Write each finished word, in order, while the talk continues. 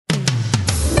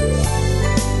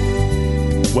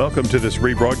Welcome to this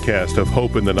rebroadcast of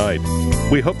Hope in the Night.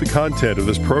 We hope the content of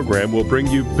this program will bring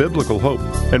you biblical hope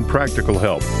and practical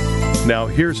help. Now,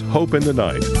 here's Hope in the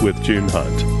Night with June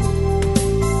Hunt.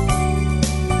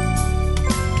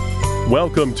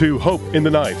 Welcome to Hope in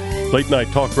the Night, late-night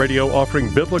talk radio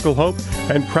offering biblical hope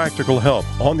and practical help,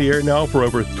 on the air now for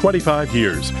over 25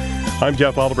 years. I'm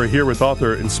Jeff Oliver here with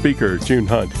author and speaker June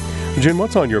Hunt. June,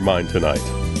 what's on your mind tonight?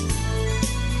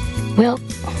 Well,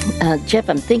 Jeff,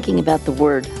 I'm thinking about the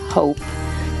word hope.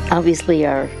 Obviously,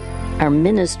 our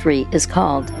ministry is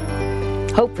called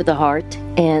Hope for the Heart,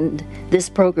 and this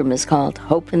program is called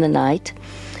Hope in the Night.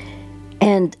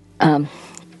 And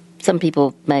some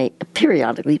people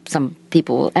some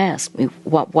people will ask me,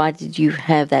 why did you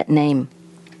have that name?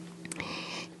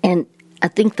 And I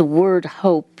think the word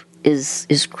hope is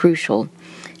crucial.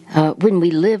 When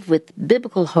we live with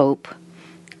biblical hope,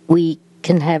 we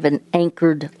can have an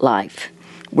anchored life.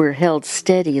 We're held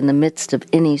steady in the midst of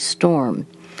any storm.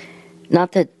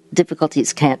 Not that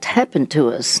difficulties can't happen to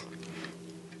us.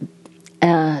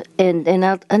 And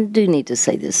I do need to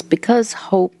say this, because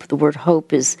hope, the word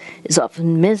hope is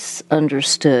often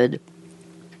misunderstood.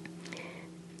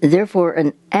 Therefore,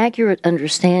 an accurate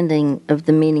understanding of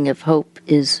the meaning of hope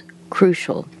is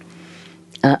crucial.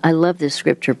 I love this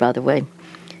scripture, by the way.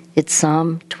 It's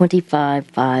Psalm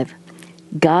 25:5.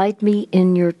 Guide me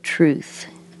in your truth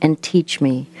and teach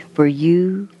me, for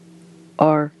you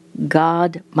are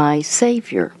God, my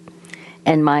Savior,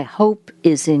 and my hope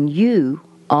is in you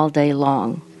all day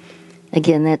long.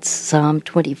 Again, that's Psalm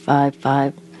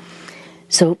 25:5.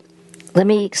 So let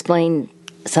me explain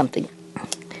something.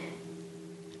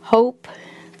 Hope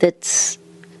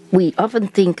we often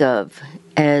think of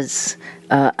as,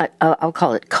 I'll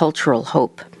call it cultural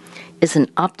hope, is an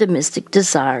optimistic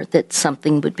desire that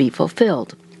something would be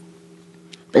fulfilled.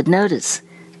 But notice,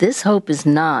 this hope is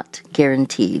not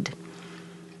guaranteed.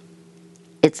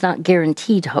 It's not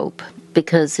guaranteed hope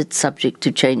because it's subject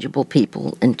to changeable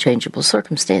people and changeable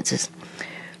circumstances.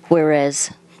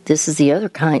 Whereas this is the other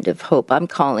kind of hope. I'm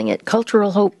calling it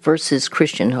cultural hope versus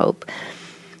Christian hope.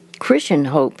 Christian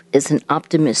hope is an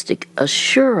optimistic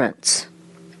assurance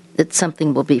that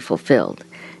something will be fulfilled.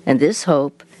 And this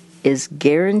hope is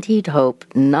guaranteed hope,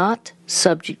 not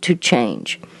subject to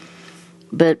change,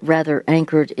 but rather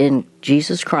anchored in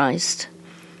Jesus Christ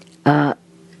and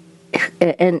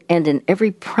in every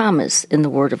promise in the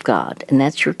Word of God. And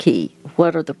that's your key.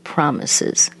 What are the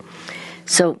promises?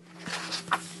 So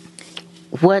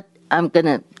what I'm going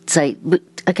to say,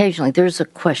 occasionally there's a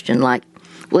question like,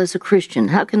 well, as a Christian,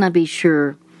 how can I be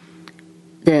sure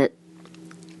that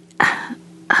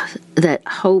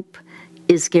hope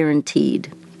is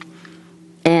guaranteed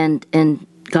and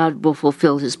God will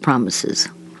fulfill His promises?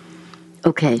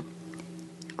 Okay,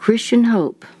 Christian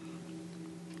hope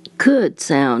could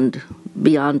sound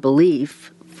beyond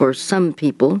belief for some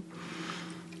people,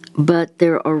 but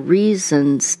there are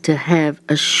reasons to have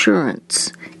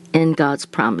assurance in God's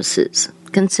promises.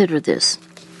 Consider this.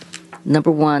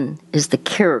 Number one is the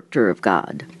character of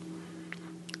God.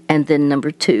 And then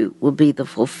number two will be the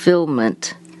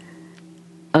fulfillment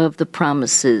of the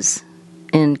promises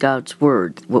in God's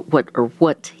Word,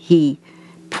 what He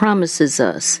promises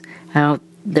us, how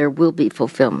there will be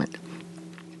fulfillment.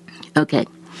 Okay,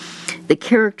 the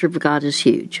character of God is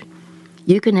huge.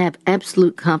 You can have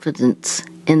absolute confidence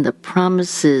in the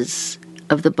promises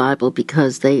of the Bible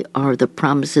because they are the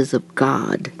promises of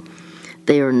God.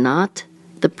 They are not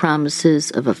the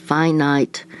promises of a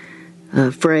finite,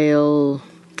 frail,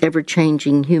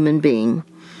 ever-changing human being,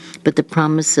 but the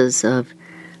promises of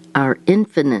our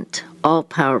infinite,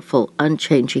 all-powerful,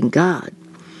 unchanging God.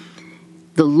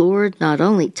 The Lord not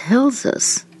only tells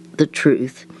us the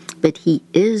truth, but He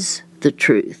is the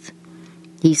truth.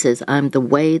 He says, I'm the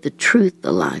way, the truth,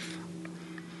 the life.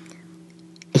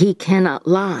 He cannot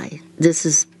lie. This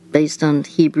is based on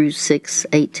Hebrews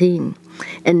 6:18.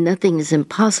 And nothing is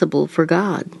impossible for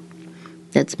God.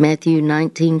 That's Matthew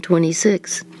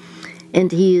 19:26.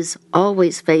 And He is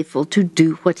always faithful to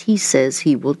do what He says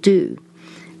He will do.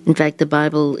 In fact, the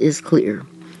Bible is clear.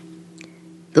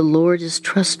 The Lord is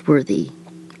trustworthy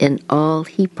in all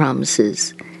He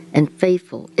promises and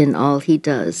faithful in all He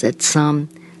does. That's Psalm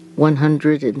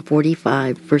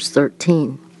 145, verse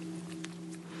 13.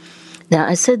 Now,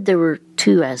 I said there were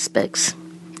two aspects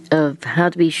of how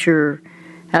to be sure,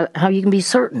 how you can be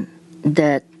certain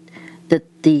that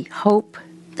the hope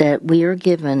that we are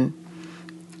given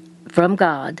from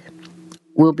God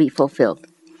will be fulfilled.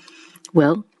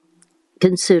 Well,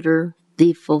 consider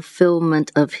the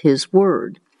fulfillment of His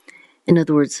Word. In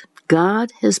other words,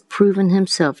 God has proven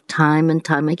Himself time and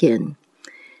time again.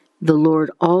 The Lord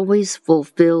always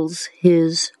fulfills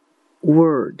His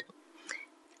word.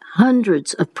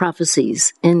 Hundreds of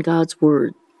prophecies in God's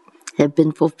word have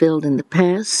been fulfilled in the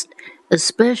past,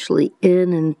 especially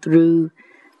in and through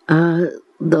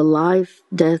the life,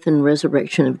 death, and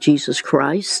resurrection of Jesus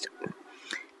Christ.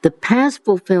 The past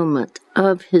fulfillment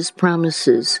of his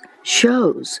promises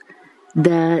shows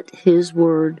that his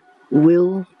word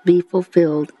will be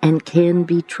fulfilled and can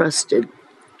be trusted.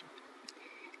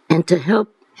 And to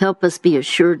help us be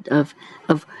assured of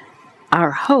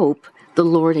our hope, the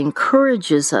Lord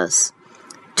encourages us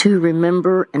to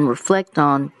remember and reflect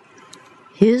on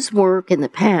his work in the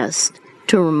past,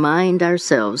 to remind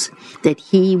ourselves that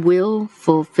he will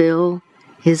fulfill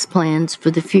his plans for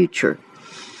the future.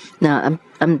 Now,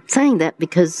 I'm saying that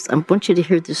because I want you to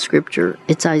hear the scripture.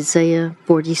 It's Isaiah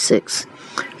 46.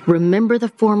 Remember the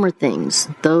former things,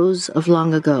 those of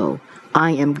long ago.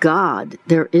 I am God,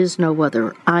 there is no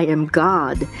other. I am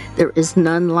God, there is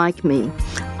none like me.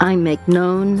 I make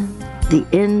known the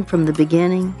end from the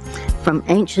beginning, from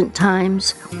ancient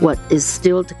times, what is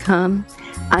still to come.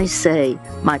 I say,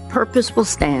 my purpose will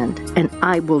stand, and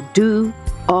I will do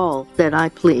all that I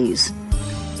please.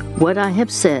 What I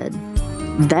have said,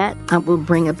 that I will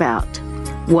bring about.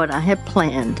 What I have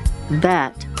planned,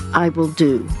 that I will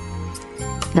do.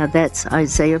 Now that's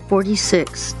Isaiah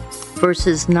 46,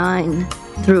 verses 9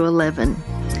 through 11.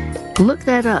 Look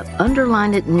that up.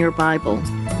 Underline it in your Bible.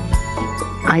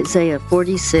 Isaiah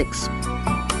 46,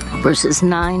 verses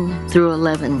 9 through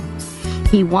 11.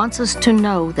 He wants us to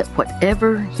know that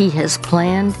whatever he has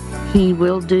planned, he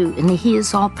will do, and he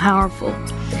is all-powerful.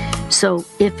 So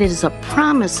if it is a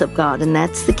promise of God, and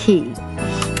that's the key,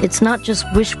 it's not just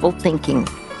wishful thinking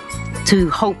to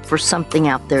hope for something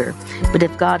out there, but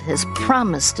if God has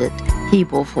promised it, he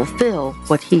will fulfill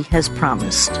what he has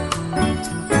promised.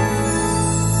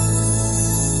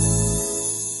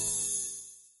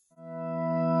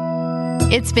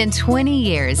 It's been 20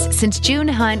 years since June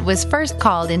Hunt was first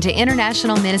called into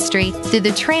international ministry through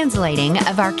the translating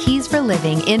of our Keys for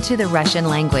Living into the Russian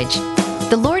language.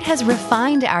 The Lord has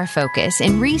refined our focus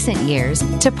in recent years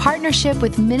to partnership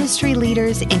with ministry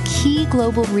leaders in key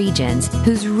global regions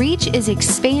whose reach is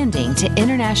expanding to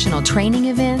international training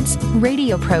events,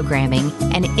 radio programming,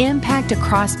 and impact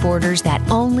across borders that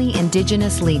only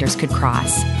Indigenous leaders could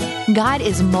cross. God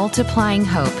is multiplying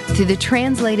hope through the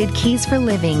translated Keys for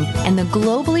Living and the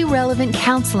globally relevant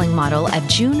counseling model of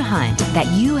June Hunt that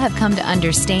you have come to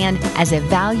understand as a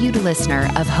valued listener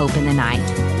of Hope in the Night.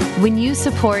 When you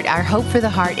support our Hope for the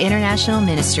Heart International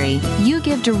Ministry, you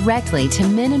give directly to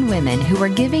men and women who are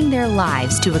giving their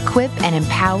lives to equip and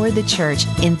empower the church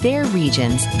in their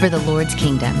regions for the Lord's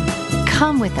kingdom.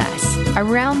 Come with us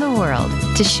around the world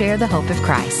to share the hope of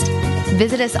Christ.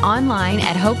 Visit us online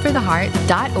at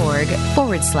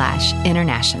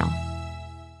hopefortheheart.org/international.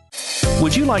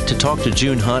 Would you like to talk to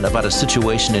June Hunt about a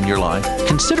situation in your life?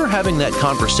 Consider having that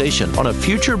conversation on a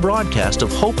future broadcast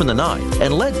of Hope in the Night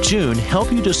and let June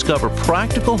help you discover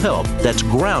practical help that's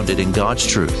grounded in God's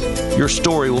truth. Your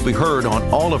story will be heard on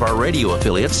all of our radio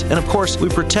affiliates, and of course, we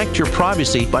protect your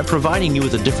privacy by providing you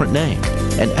with a different name.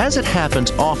 And as it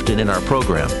happens often in our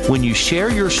program, when you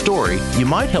share your story, you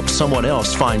might help someone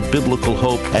else find biblical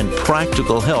hope and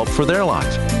practical help for their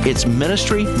life. It's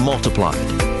ministry multiplied.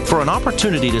 For an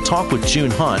opportunity to talk with June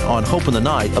Hunt on Hope in the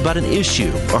Night about an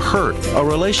issue, a hurt, a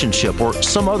relationship, or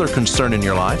some other concern in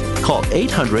your life, call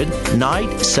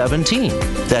 800-NIGHT-17.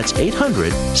 That's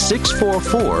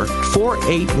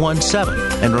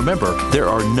 800-644-4817. And remember, there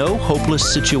are no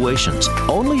hopeless situations,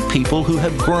 only people who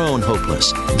have grown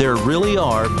hopeless. There really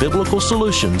are biblical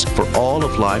solutions for all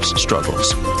of life's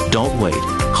struggles. Don't wait.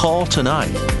 Call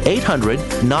tonight.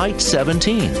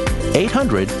 800-NIGHT-17.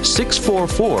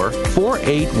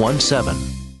 800-644-4817.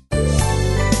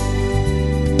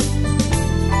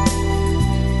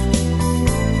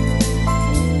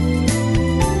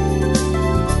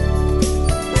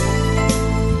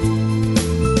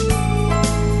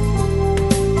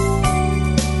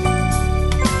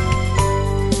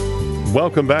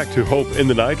 Welcome back to Hope in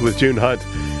the Night with June Hunt.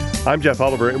 I'm Jeff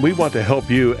Oliver, and we want to help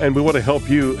you, and we want to help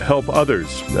you help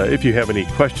others. If you have any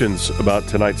questions about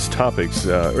tonight's topics,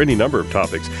 or any number of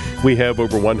topics, we have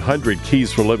over 100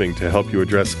 Keys for Living to help you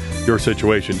address your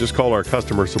situation. Just call our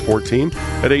customer support team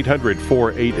at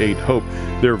 800-488-HOPE.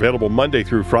 They're available Monday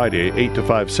through Friday, 8 to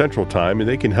 5 Central Time, and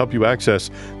they can help you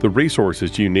access the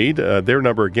resources you need. Their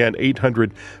number again,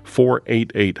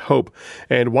 800-488-HOPE.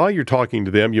 And while you're talking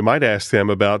to them, you might ask them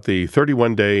about the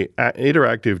 31-day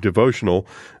interactive devotional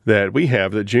that we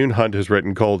have that June Hunt has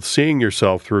written called Seeing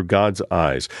Yourself Through God's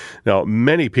Eyes. Now,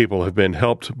 many people have been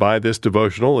helped by this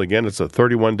devotional. Again, it's a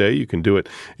 31-day. You can do it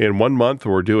in 1 month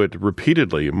or do it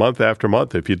repeatedly, month after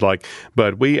month if you'd like.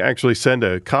 But we actually send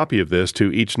a copy of this to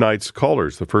each night's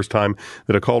callers. The first time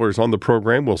that a caller is on the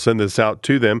program, we'll send this out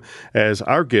to them as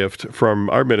our gift from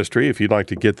our ministry. If you'd like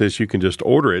to get this, you can just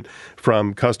order it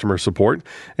from customer support.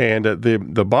 And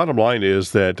the bottom line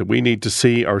is that we need to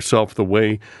see ourselves the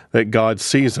way that God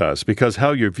sees us, because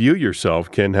how you view yourself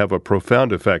can have a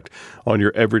profound effect on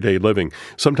your everyday living.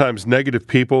 Sometimes negative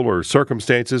people or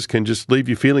circumstances can just leave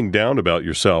you feeling down about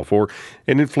yourself, or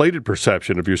an inflated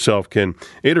perception of yourself can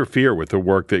interfere with the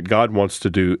work that God wants to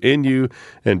do in you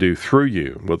and do through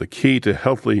you. Well, the key to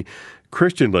healthy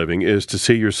Christian living is to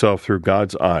see yourself through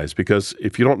God's eyes, because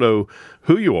if you don't know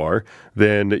who you are,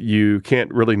 then you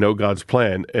can't really know God's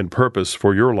plan and purpose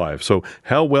for your life. So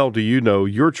how well do you know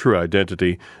your true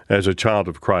identity as a child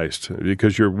of Christ?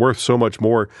 Because you're worth so much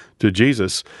more to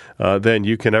Jesus than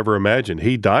you can ever imagine.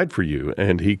 He died for you,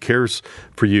 and He cares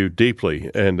for you deeply.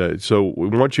 And so we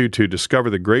want you to discover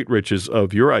the great riches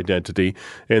of your identity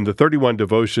in the 31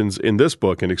 devotions in this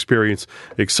book and experience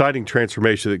exciting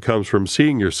transformation that comes from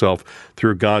seeing yourself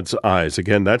through God's eyes.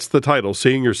 Again, that's the title,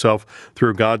 Seeing Yourself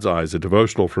Through God's Eyes, a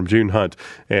devotional from June Hunt,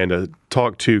 and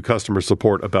talk to customer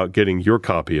support about getting your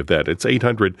copy of that. It's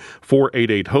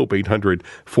 800-488-HOPE,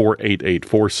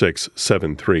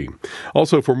 800-488-4673.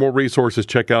 Also, for more resources,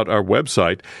 check out our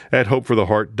website at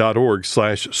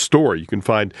hopefortheheart.org/store. You can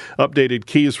find updated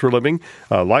Keys for Living,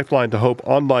 Lifeline to Hope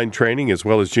online training, as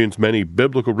well as June's many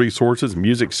biblical resources.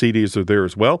 Music CDs are there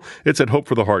as well. It's at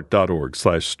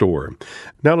hopefortheheart.org/store.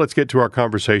 Now let's get to our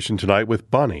conversation tonight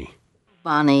with Bonnie.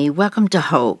 Bonnie, welcome to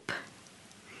Hope.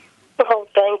 Oh,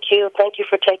 thank you. Thank you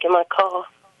for taking my call.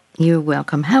 You're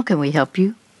welcome. How can we help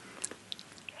you?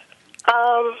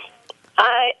 I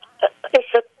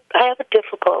have a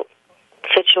difficult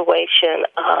situation.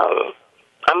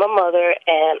 I'm a mother,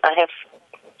 and I have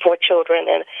 4 children,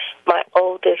 and my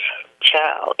oldest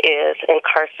child is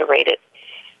incarcerated.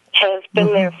 Has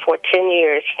been there for 10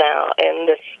 years now, and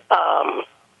this,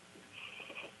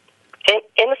 and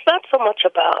it's not so much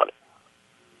about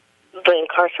the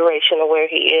incarceration or where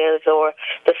he is or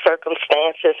the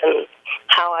circumstances and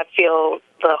how I feel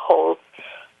the whole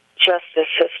justice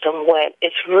system went.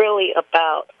 It's really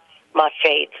about my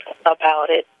faith, about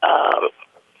it.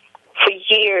 For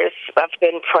years, I've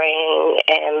been praying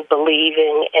and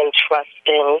believing and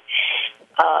trusting,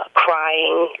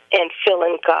 crying and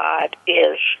feeling God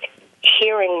is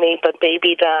hearing me, but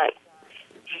maybe not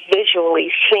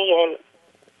visually seeing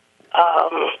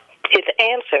His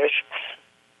answers.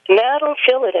 Now I don't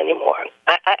feel it anymore.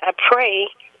 I pray,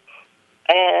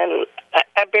 and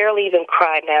I barely even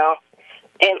cry now.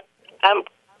 And I'm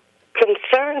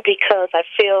concerned because I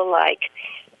feel like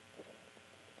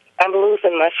I'm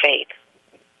losing my faith.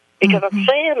 Because I'm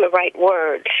saying the right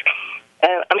words.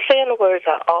 I'm saying the words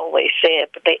I always said,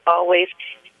 but they always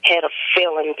had a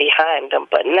feeling behind them.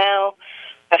 But now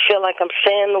I feel like I'm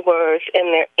saying the words,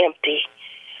 and they're empty.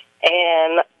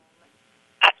 And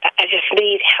I just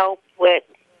need help with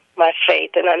my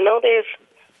faith. And I know there's,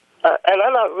 and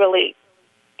I'm not really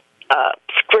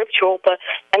scriptural, but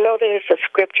I know there's a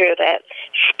scripture that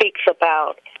speaks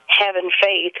about having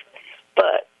faith,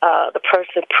 but the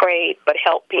person prayed, but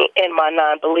helped me in my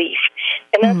non-belief.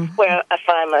 And that's where I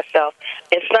find myself.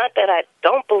 It's not that I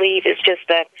don't believe, it's just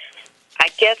that I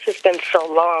guess it's been so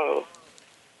long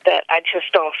that I just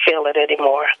don't feel it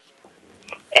anymore.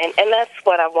 And that's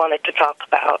what I wanted to talk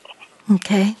about.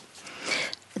 Okay.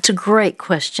 It's a great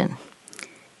question.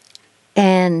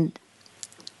 And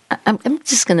I'm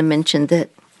just going to mention that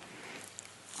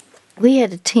we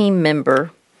had a team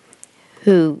member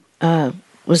who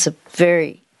was a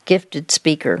very gifted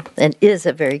speaker and is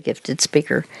a very gifted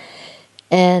speaker.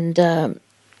 And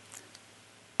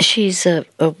she's a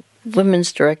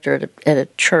women's director at a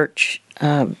church.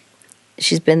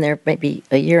 She's been there maybe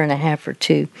a year and a half or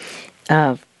 2.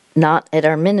 Not at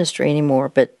our ministry anymore,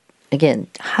 but again,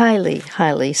 highly,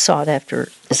 highly sought after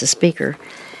as a speaker.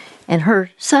 And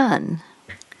her son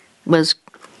was,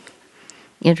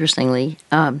 interestingly,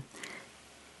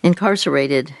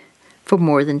 incarcerated for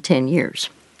more than 10 years.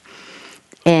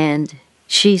 And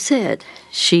she said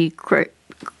she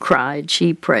cried,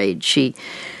 she prayed,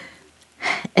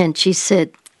 and she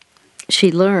said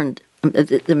she learned,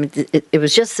 it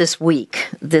was just this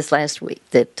last week,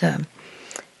 that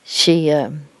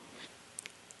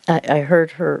I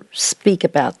heard her speak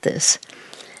about this,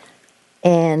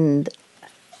 and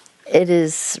it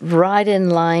is right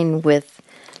in line with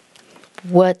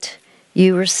what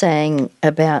you were saying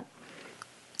about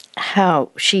how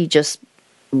she just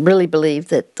really believed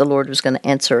that the Lord was going to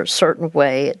answer a certain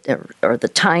way, or the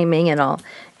timing and all,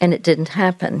 and it didn't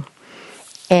happen.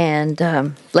 And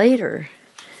later,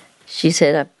 she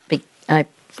said,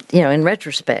 in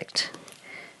retrospect,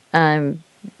 I'm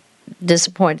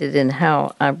disappointed in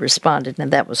how I responded,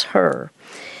 and that was her.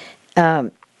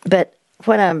 But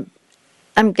what I'm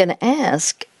going to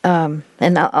ask, and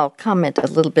I'll comment a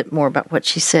little bit more about what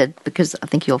she said, because I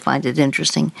think you'll find it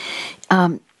interesting.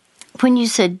 When you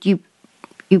said you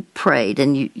prayed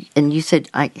and you said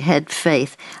I had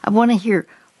faith, I want to hear,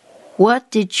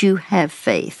 what did you have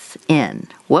faith in?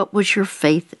 What was your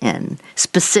faith in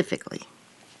specifically?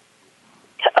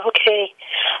 Okay.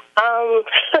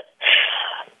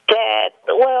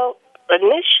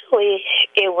 Initially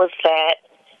it was that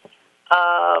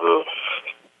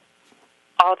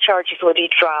all charges would be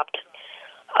dropped.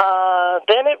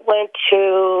 Then it went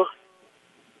to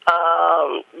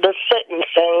the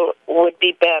sentencing would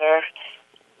be better.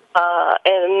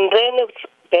 And then it's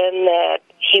been that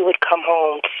he would come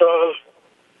home soon.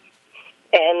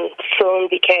 And soon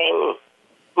became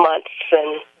months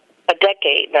and a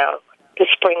decade now. This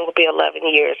spring will be 11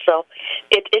 years. So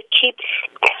it keeps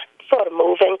sort of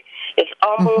moving. It's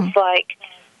almost like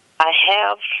I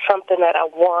have something that I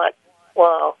want.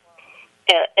 Well,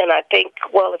 and I think,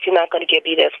 well, if you're not going to give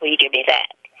me this, will you give me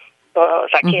that? Well,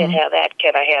 if I can't have that,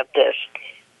 can I have this?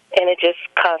 And it just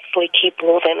constantly keep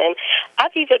moving. And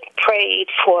I've even prayed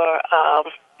for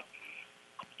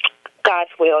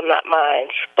God's will, not mine.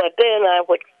 But then I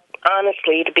would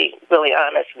honestly, to be really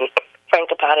honest and frank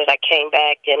about it, I came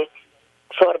back and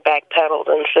sort of backpedaled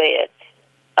and said,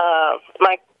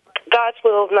 my God's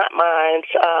will, not mine.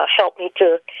 Help me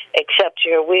to accept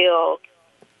your will.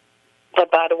 But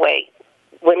by the way,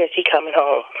 when is he coming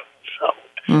home? So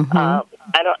I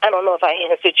don't know if I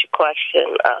answered your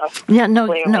question.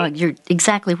 No, you're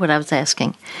exactly what I was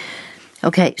asking.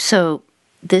 Okay, so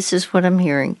this is what I'm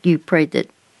hearing. You prayed that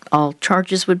all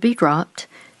charges would be dropped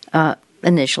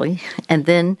initially, and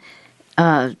then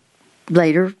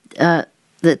later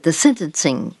that the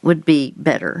sentencing would be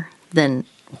better than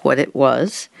what it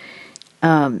was.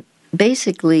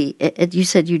 Basically, you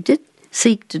said you did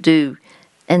seek to do,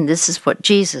 and this is what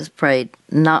Jesus prayed,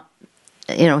 not,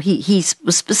 he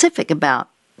was specific about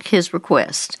his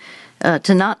request,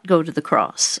 to not go to the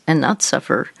cross and not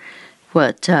suffer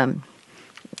what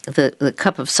the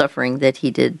cup of suffering that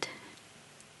he did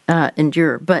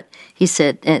endure. But he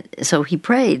said, so he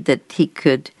prayed that he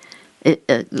could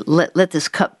let this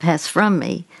cup pass from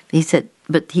me. He said,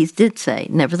 but he did say,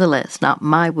 nevertheless, not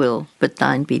my will, but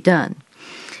thine be done.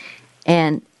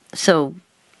 And so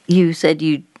you said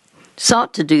you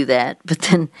sought to do that, but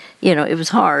then, it was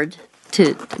hard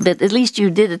to, but at least you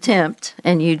did attempt,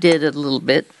 and you did a little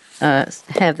bit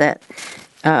have that.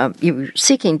 You were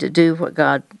seeking to do what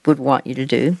God would want you to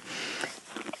do.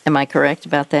 Am I correct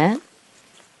about that?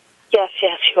 Yes,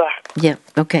 you are. Yeah,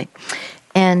 okay.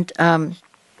 And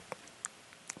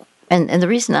the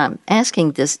reason I'm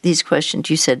asking these questions,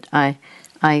 you said I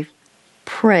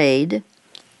prayed,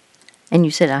 and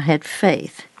you said I had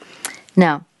faith.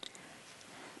 Now,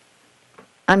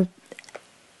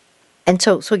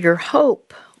 so your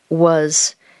hope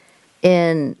was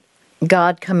in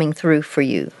God coming through for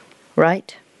you,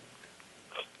 right?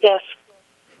 Yes.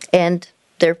 And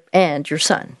your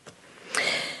son.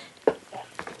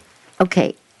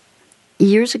 Okay.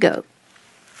 Years ago,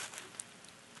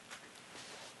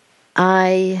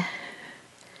 I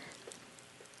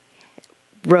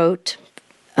wrote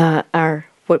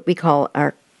what we call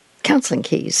our counseling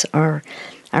keys, our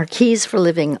keys for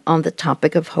living on the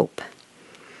topic of hope.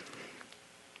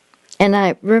 And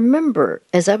I remember,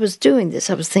 as I was doing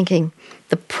this, I was thinking,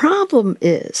 the problem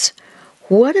is,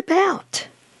 what about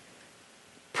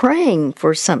praying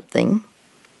for something?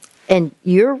 And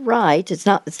you're right, it's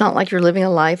not like you're living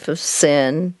a life of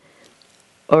sin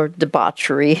or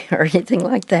debauchery or anything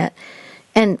like that.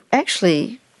 And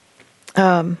actually,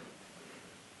 and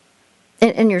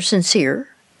you're sincere.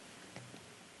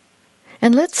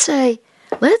 And let's say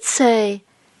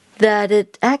that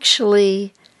it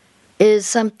actually is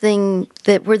something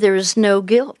where there is no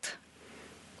guilt.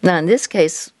 Now, in this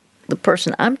case, the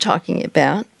person I'm talking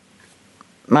about,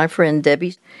 my friend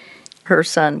Debbie, her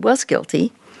son was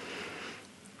guilty,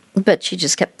 but she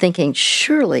just kept thinking,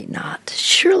 surely not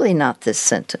this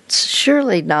sentence,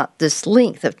 surely not this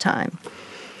length of time.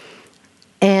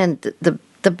 And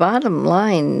the bottom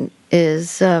line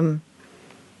is,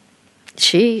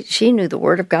 she knew the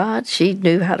Word of God, she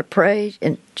knew how to pray,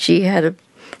 and she had a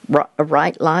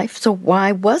right life, so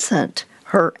why wasn't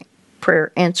her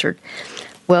prayer answered?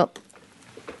 Well,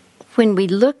 when we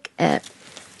look at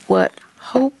what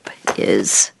hope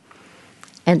is,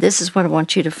 And this is what I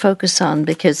want you to focus on,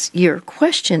 because your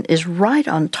question is right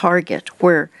on target,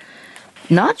 where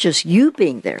not just you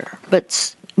being there,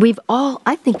 but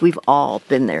I think we've all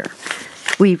been there.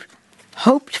 We've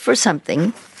hoped for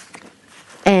something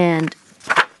and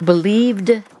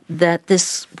believed that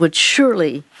this would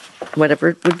surely, whatever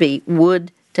it would be,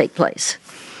 would take place.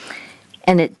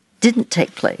 And it didn't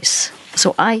take place.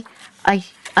 So I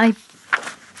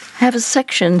have a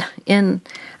section in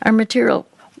our material.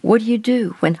 What do you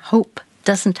do when hope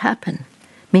doesn't happen?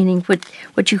 Meaning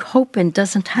what you hope in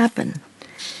doesn't happen.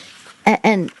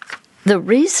 And the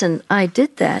reason I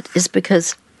did that is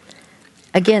because,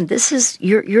 again, this is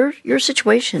your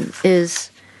situation is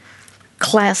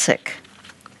classic,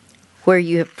 where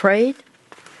you have prayed.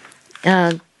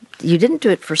 You didn't do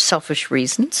it for selfish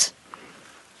reasons.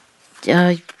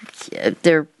 So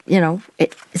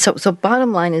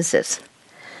bottom line is this.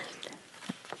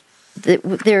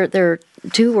 There are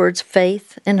two words,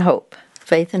 faith and hope.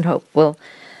 Faith and hope. Well,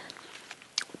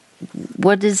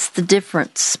 what is the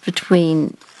difference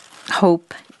between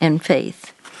hope and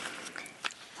faith?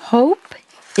 Hope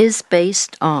is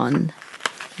based on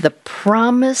the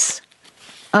promise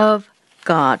of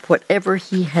God, whatever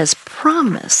He has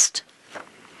promised.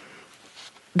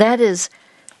 That is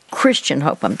Christian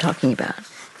hope I'm talking about.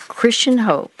 Christian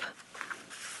hope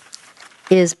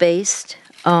is based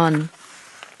on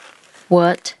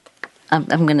what,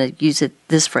 I'm going to use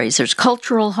this phrase, there's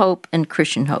cultural hope and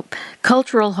Christian hope.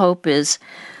 Cultural hope is,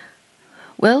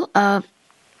 well, I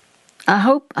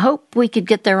hope we could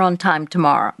get there on time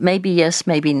tomorrow. Maybe yes,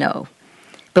 maybe no.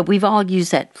 But we've all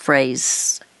used that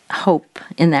phrase, hope,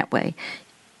 in that way.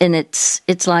 And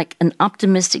it's like an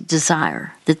optimistic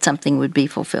desire that something would be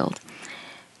fulfilled.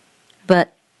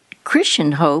 But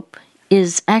Christian hope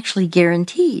is actually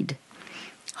guaranteed.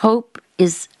 Hope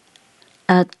is,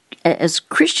 as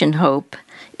Christian hope,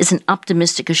 is an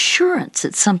optimistic assurance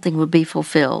that something will be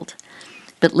fulfilled.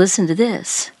 But listen to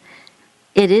this.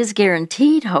 It is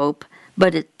guaranteed hope,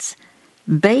 but it's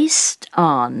based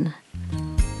on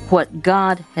what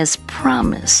God has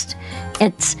promised.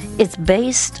 It's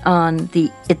based on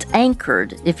it's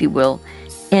anchored, if you will,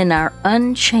 in our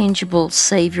unchangeable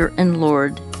Savior and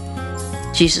Lord,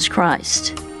 Jesus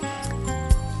Christ,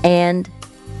 and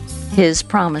His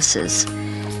promises.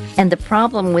 And the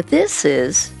problem with this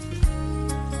is,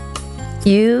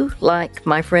 you, like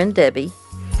my friend Debbie,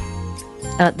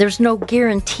 there's no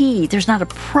guarantee, there's not a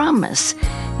promise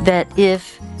that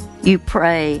if you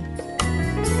pray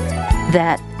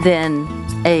that then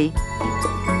a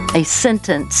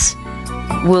sentence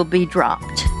will be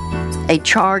dropped, a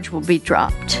charge will be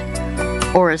dropped,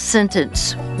 or a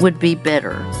sentence would be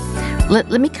better.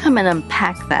 Let me come and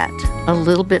unpack that a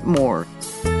little bit more.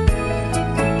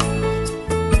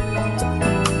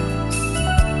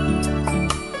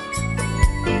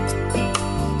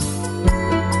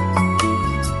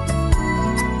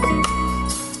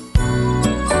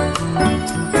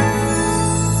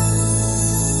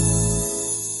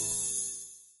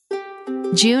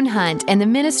 June Hunt and the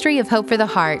Ministry of Hope for the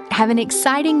Heart have an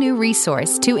exciting new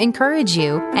resource to encourage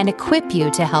you and equip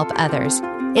you to help others.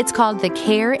 It's called the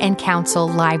Care and Counsel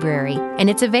Library, and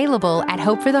it's available at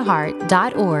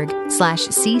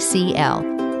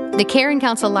hopefortheheart.org/CCL. The Care and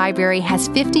Counsel Library has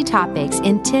 50 topics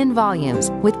in 10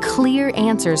 volumes with clear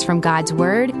answers from God's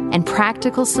Word and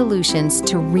practical solutions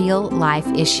to real-life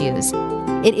issues.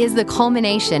 It is the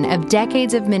culmination of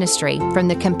decades of ministry from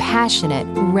the compassionate,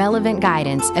 relevant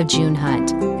guidance of June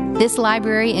Hunt. This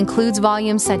library includes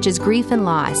volumes such as Grief and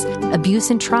Loss,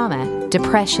 Abuse and Trauma,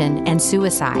 Depression and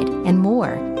Suicide, and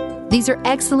more. These are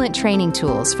excellent training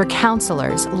tools for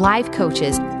counselors, life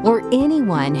coaches, or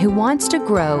anyone who wants to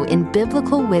grow in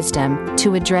biblical wisdom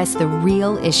to address the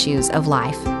real issues of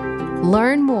life.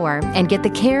 Learn more and get the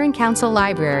Care and Counsel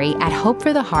Library at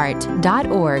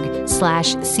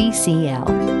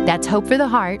hopefortheheart.org/CCL. That's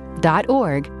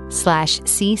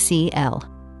hopefortheheart.org/CCL.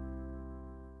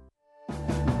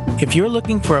 If you're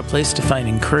looking for a place to find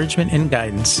encouragement and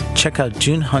guidance, check out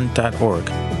junehunt.org.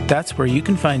 That's where you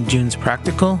can find June's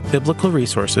practical, biblical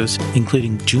resources,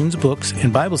 including June's books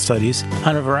and Bible studies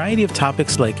on a variety of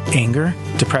topics like anger,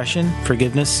 depression,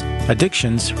 forgiveness,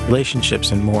 addictions,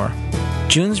 relationships, and more.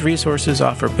 June's resources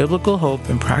offer biblical hope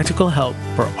and practical help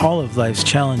for all of life's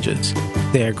challenges.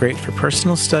 They are great for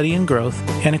personal study and growth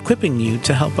and equipping you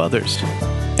to help others.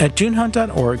 At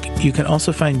junehunt.org, you can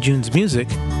also find June's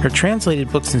music, her translated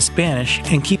books in Spanish,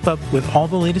 and keep up with all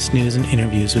the latest news and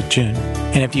interviews with June.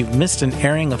 And if you've missed an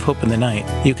airing of Hope in the Night,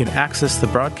 you can access the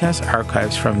broadcast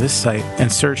archives from this site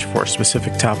and search for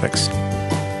specific topics.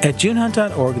 At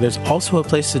junehunt.org, there's also a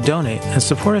place to donate and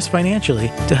support us financially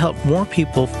to help more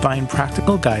people find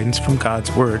practical guidance from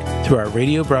God's Word through our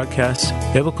radio broadcasts,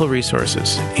 biblical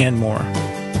resources, and more.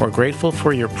 We're grateful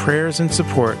for your prayers and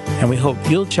support, and we hope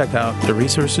you'll check out the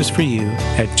resources for you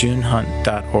at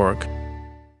junehunt.org.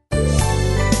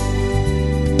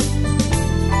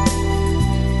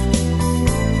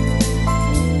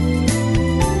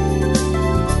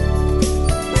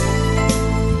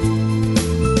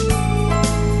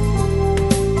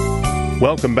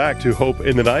 Welcome back to Hope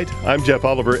in the Night. I'm Jeff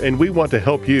Oliver, and we want to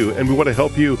help you, and we want to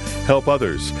help you help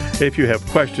others. If you have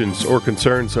questions or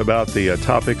concerns about the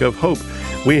topic of hope,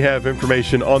 we have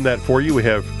information on that for you. We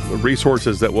have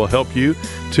resources that will help you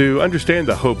to understand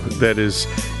the hope that is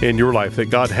in your life that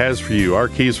God has for you. Our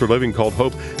Keys for Living called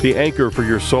Hope, the anchor for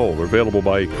your soul, are available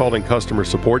by calling customer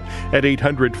support at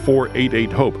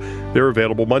 800-488-HOPE. They're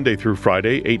available Monday through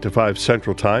Friday, 8 to 5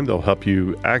 Central Time. They'll help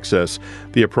you access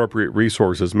the appropriate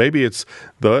resources. Maybe it's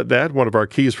one of our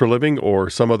Keys for Living, or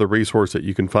some other resource that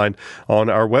you can find on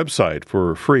our website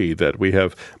for free, that we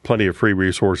have plenty of free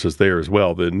resources there as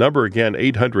well. The number again,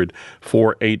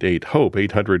 800-488-HOPE,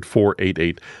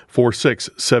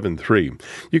 800-488-4673.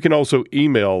 You can also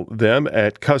email them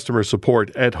at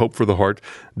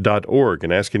customersupport@hopefortheheart.org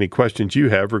and ask any questions you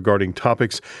have regarding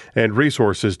topics and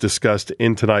resources discussed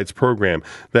in tonight's program.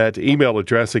 That email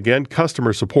address again,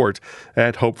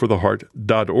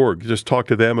 customersupport@hopefortheheart.org. Just talk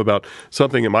to them about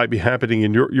something that might be happening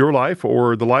in your life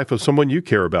or the life of someone you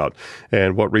care about,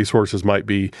 and what resources might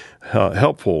be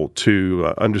helpful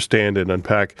to understand and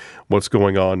unpack what's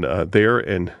going on there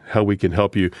and how we can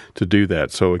help you to do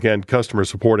that. So again,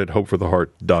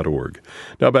 customersupport@hopefortheheart.org.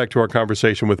 Now back to our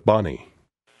conversation with Bonnie.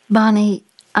 Bonnie,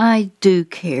 I do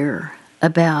care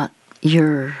about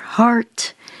your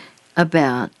heart,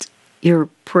 about your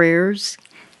prayers.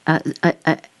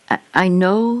 I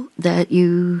know that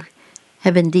you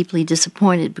have been deeply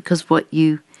disappointed because what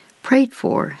you prayed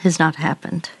for has not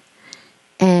happened.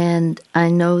 And I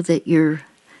know that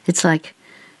it's like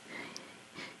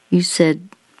you said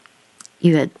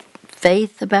you had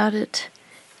faith about it,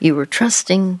 you were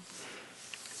trusting,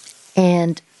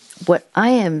 and what I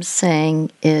am saying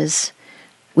is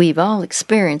we've all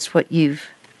experienced what you've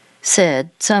said,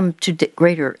 some to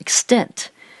greater extent,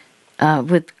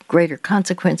 with greater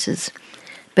consequences.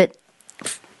 But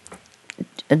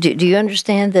do you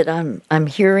understand that I'm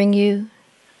hearing you?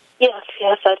 Yes,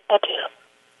 I do.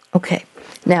 Okay.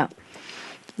 Now,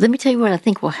 let me tell you what I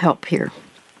think will help here.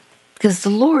 Because the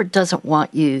Lord doesn't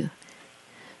want you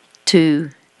to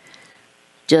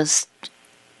just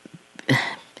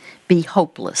be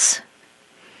hopeless.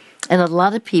 And a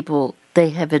lot of people,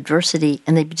 they have adversity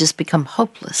and they just become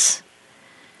hopeless.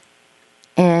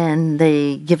 And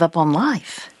they give up on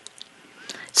life.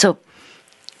 So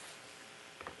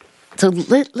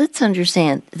let's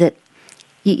understand that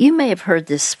you may have heard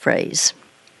this phrase.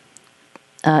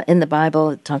 In the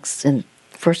Bible, it talks in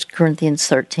 1 Corinthians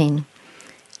 13.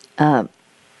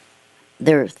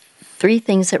 There are three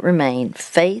things that remain: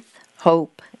 faith,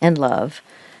 hope, and love.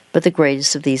 But the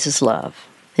greatest of these is love.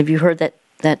 Have you heard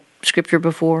that scripture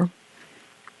before?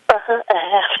 I have,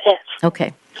 yes.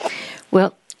 Okay.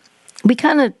 Well, we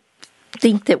kind of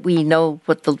think that we know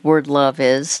what the word love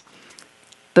is,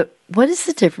 but what is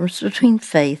the difference between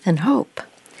faith and hope?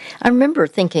 I remember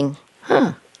thinking,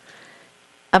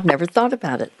 I've never thought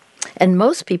about it. And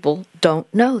most people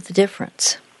don't know the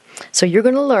difference. So you're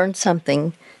going to learn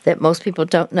something that most people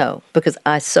don't know, because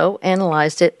I so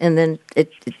analyzed it, and then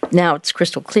now it's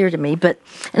crystal clear to me, and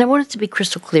I want it to be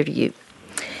crystal clear to you.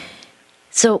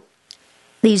 So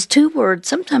these two words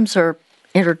sometimes are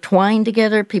intertwined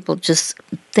together. People just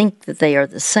think that they are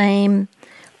the same,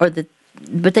 but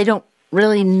they don't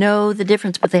really know the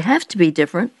difference. But they have to be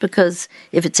different, because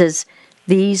if it says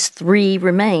these three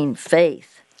remain: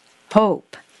 faith,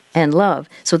 hope, and love.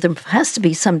 So there has to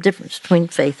be some difference between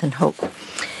faith and hope.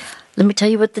 Let me tell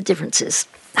you what the difference is.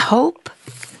 Hope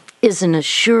is an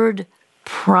assured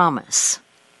promise.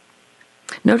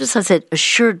 Notice I said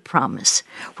assured promise,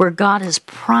 where God has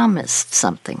promised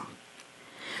something.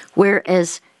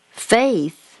 Whereas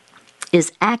faith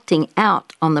is acting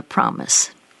out on the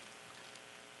promise.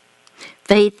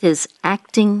 Faith is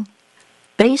acting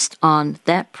based on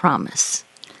that promise.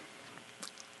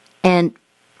 And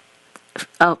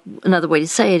another way to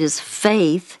say it is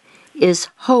faith is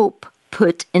hope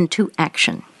put into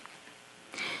action.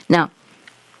 Now,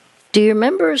 do you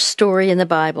remember a story in the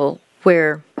Bible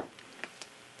where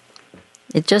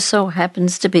it just so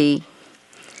happens to be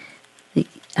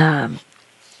the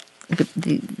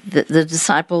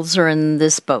disciples are in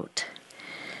this boat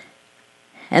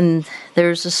and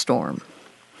there's a storm?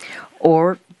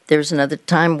 Or there's another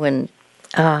time when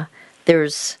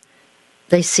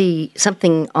they see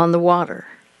something on the water.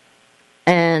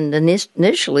 And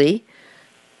initially,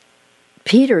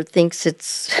 Peter thinks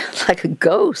it's like a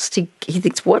ghost. He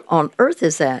thinks, what on earth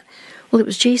is that? Well, it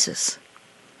was Jesus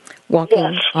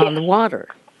walking on the water.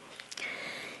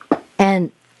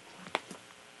 And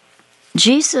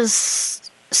Jesus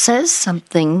says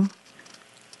something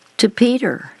to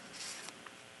Peter.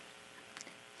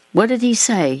 What did he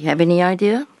say? Have any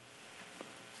idea?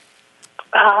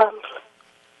 Come.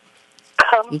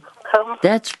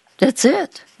 That's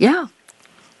it. Yeah.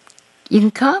 You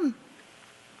can come.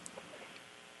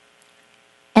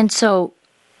 And so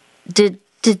did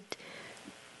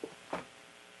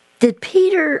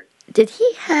Peter, did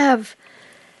he have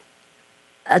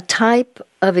a type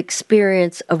of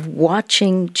experience of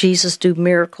watching Jesus do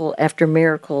miracle after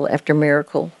miracle after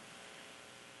miracle?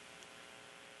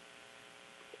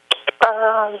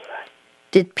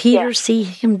 Did Peter see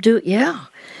him do it? Yeah.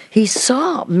 He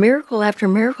saw miracle after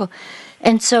miracle.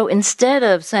 And so instead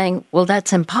of saying, well,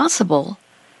 that's impossible,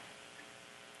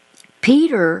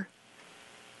 Peter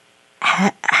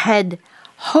had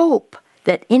hope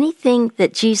that anything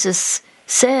that Jesus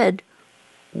said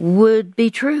would be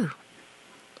true,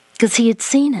 because he had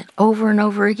seen it over and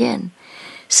over again.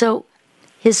 So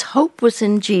his hope was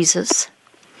in Jesus,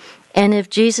 and if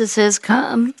Jesus says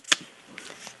come,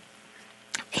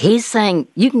 he's saying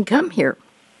you can come here.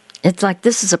 It's like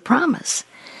this is a promise.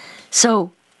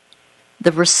 So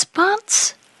the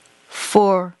response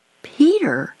for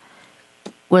Peter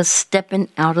was stepping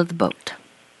out of the boat.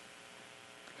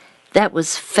 That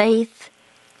was faith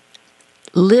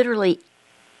literally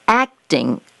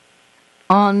acting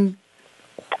on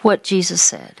what Jesus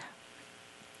said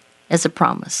as a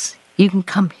promise. You can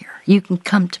come here. You can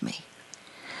come to me.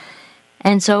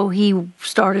 And so he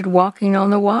started walking on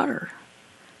the water.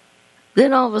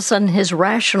 Then all of a sudden his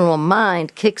rational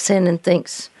mind kicks in and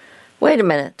thinks, wait a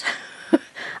minute,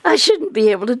 I shouldn't be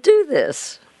able to do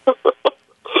this.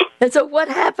 And so what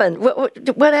happened?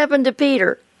 What happened to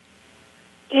Peter?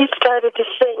 He started to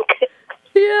sink.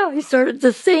 Yeah, he started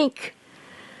to sink.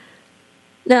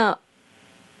 Now,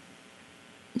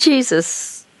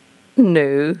 Jesus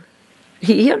knew,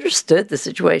 he understood the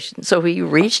situation, so he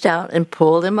reached out and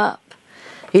pulled him up.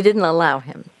 He didn't allow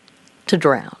him to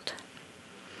drown.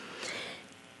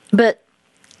 But,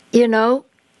 you know,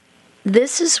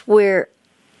 this is where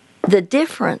the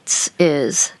difference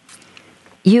is.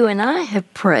 You and I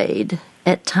have prayed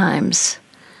at times,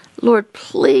 Lord,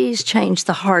 please change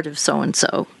the heart of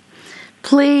so-and-so.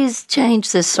 Please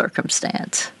change this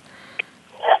circumstance.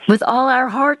 With all our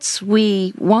hearts,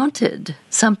 we wanted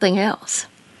something else.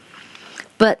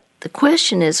 But the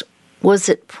question is, was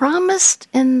it promised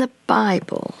in the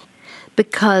Bible?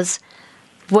 Because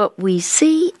what we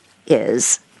see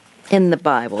is in the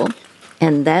Bible,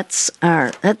 and that's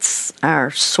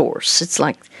our source. It's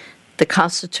like the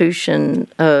Constitution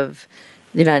of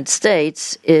the United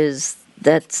States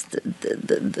that's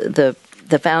the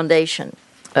foundation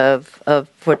of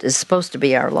what is supposed to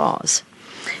be our laws.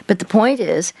 But the point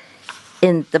is,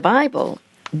 in the Bible,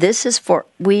 this is for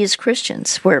we as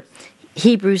Christians, where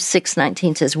Hebrews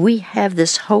 6:19 says, we have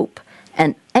this hope,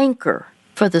 an anchor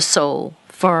for the soul,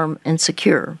 firm and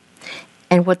secure.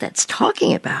 And what that's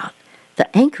talking about,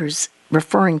 the anchor's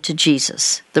referring to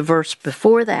Jesus. The verse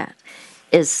before that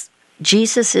is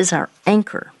Jesus is our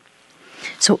anchor.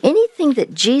 So anything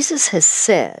that Jesus has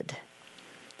said,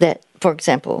 that, for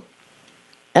example,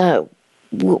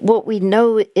 what we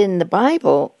know in the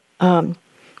Bible,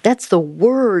 that's the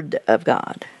Word of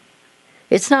God.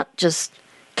 It's not just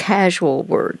casual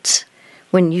words.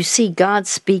 When you see God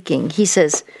speaking, He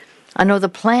says, I know the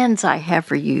plans I have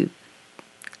for you,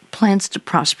 plans to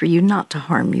prosper you, not to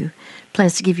harm you,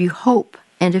 plans to give you hope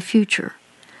and a future.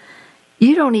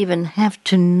 You don't even have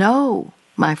to know,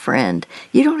 my friend.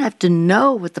 You don't have to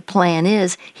know what the plan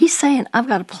is. He's saying, I've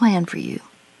got a plan for you.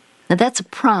 Now that's a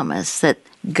promise that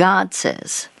God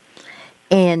says.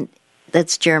 And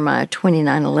that's Jeremiah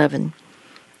 29:11.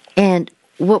 And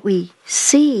what we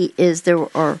see is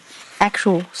there are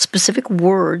actual specific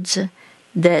words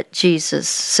that Jesus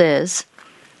says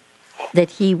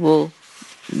that He will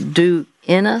do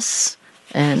in us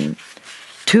and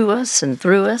to us and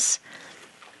through us.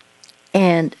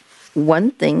 And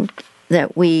one thing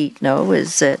that we know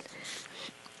is that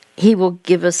He will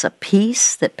give us a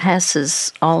peace that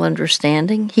passes all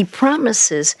understanding. He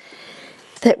promises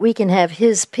that we can have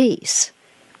His peace.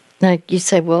 Now you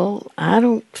say, well, I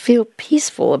don't feel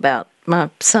peaceful about my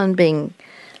son being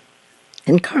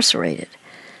incarcerated.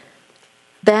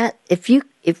 That if you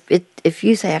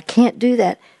say I can't do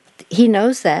that, He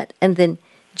knows that, and then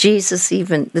Jesus,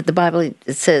 even that the Bible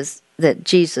it says that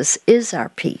Jesus is our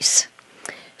peace.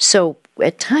 So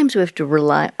at times we have to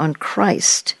rely on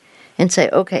Christ and say,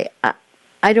 okay,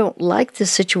 I don't like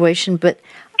this situation, but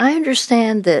I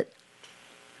understand that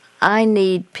I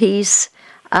need peace.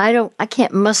 I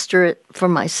can't muster it for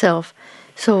myself.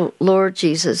 So Lord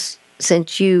Jesus,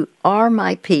 since you are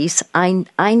my peace,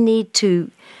 I need to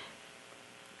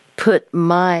put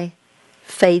my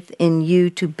faith in you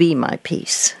to be my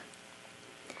peace.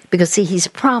 Because, see, he's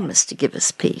promised to give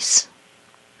us peace.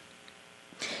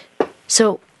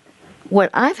 So what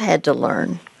I've had to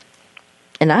learn,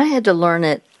 and I had to learn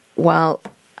it while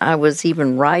I was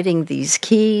even writing these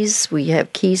keys. We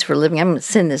have Keys for Living. I'm going to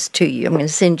send this to you. I'm going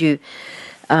to send you,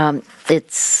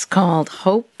 it's called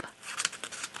Hope,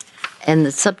 and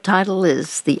the subtitle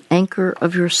is The Anchor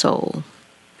of Your Soul.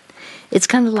 It's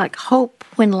kind of like hope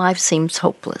when life seems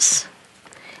hopeless.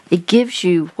 It gives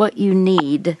you what you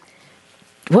need.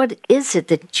 What is it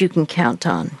that you can count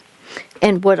on?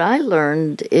 And what I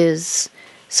learned is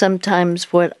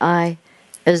sometimes what I,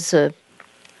 as a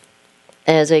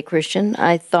Christian,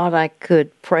 I thought I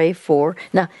could pray for.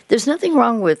 Now, there's nothing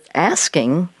wrong with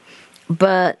asking,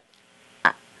 but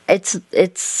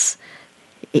it's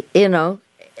you know,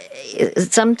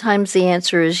 sometimes the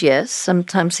answer is yes,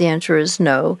 sometimes the answer is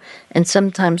no, and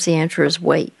sometimes the answer is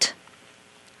wait.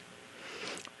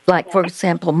 Like, for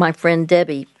example, my friend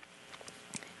Debbie,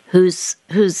 whose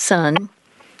son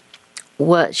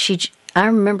I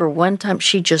remember one time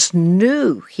she just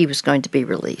knew he was going to be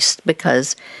released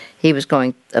because he was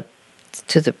going up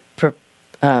to the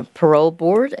parole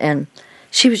board, and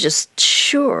she was just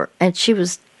sure, and she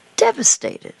was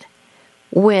devastated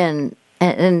when,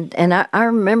 and I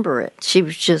remember it. She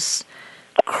was just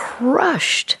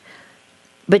crushed.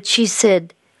 But she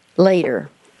said later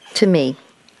to me,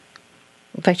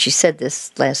 in fact, she said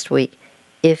this last week,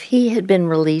 if he had been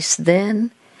released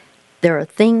then, there are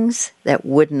things that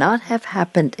would not have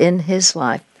happened in his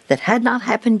life that had not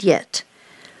happened yet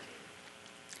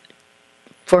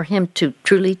for him to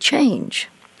truly change.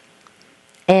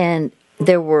 And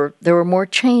there were more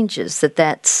changes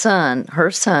that son,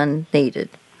 her son, needed.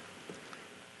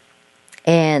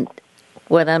 And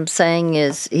what I'm saying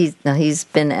is he's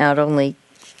been out only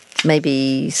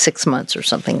maybe 6 months or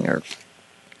something, or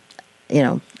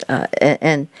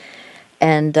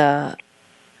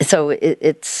so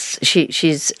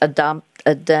she's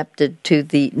adapted to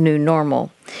the new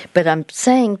normal. But I'm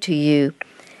saying to you,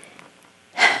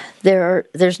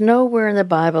 there's nowhere in the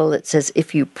Bible that says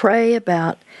if you pray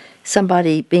about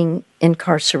somebody being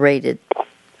incarcerated,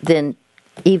 then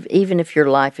even if your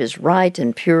life is right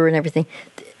and pure and everything,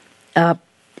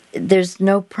 there's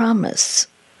no promise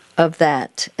of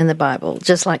that in the Bible.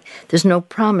 Just like there's no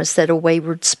promise that a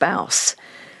wayward spouse,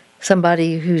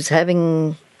 somebody who's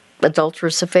having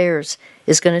adulterous affairs,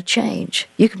 is going to change.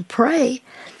 You can pray,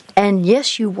 and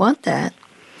yes, you want that,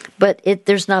 but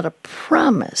there's not a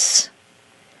promise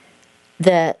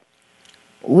that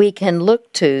we can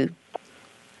look to.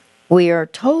 We are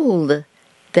told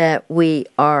that we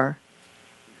are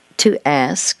to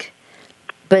ask,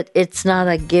 but it's not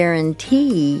a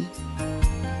guarantee.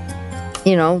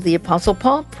 The Apostle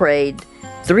Paul prayed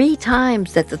 3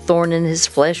 times that the thorn in his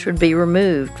flesh would be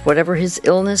removed, whatever his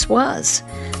illness was.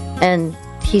 And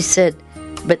he said,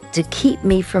 but to keep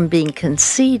me from being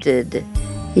conceited,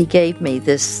 he gave me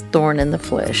this thorn in the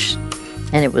flesh.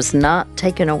 And it was not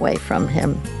taken away from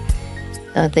him.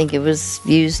 I think it was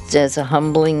used as a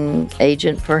humbling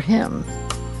agent for him.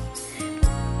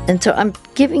 And so I'm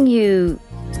giving you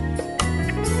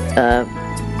a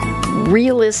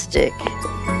realistic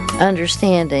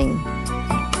understanding.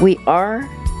 We are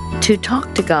to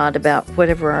talk to God about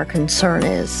whatever our concern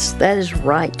is. That is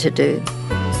right to do.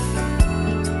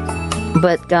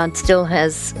 But God still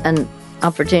has an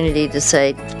opportunity to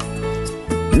say,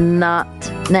 not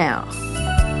now,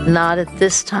 not at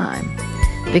this time,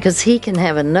 because he can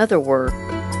have another work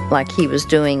like he was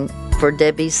doing for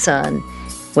Debbie's son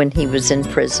when he was in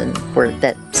prison, where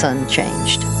that son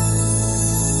changed.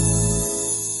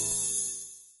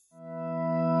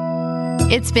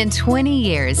 It's been 20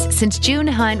 years since June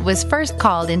Hunt was first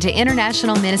called into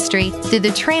international ministry through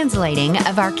the translating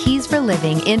of our Keys for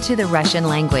Living into the Russian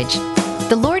language.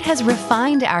 The Lord has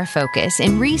refined our focus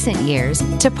in recent years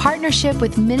to partnership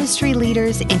with ministry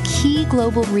leaders in key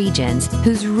global regions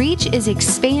whose reach is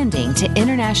expanding to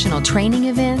international training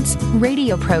events,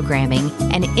 radio programming,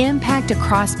 and impact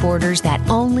across borders that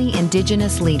only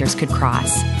Indigenous leaders could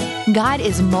cross. God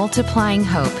is multiplying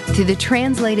hope through the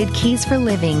translated Keys for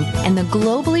Living and the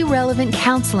globally relevant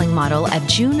counseling model of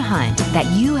June Hunt that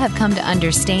you have come to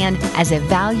understand as a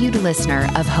valued listener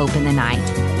of Hope in the Night.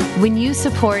 When you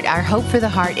support our Hope for the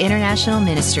Heart International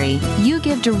Ministry, you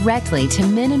give directly to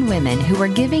men and women who are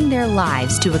giving their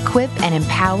lives to equip and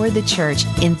empower the church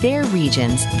in their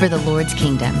regions for the Lord's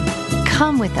kingdom.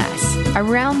 Come with us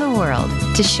around the world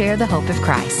to share the hope of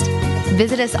Christ.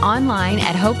 Visit us online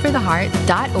at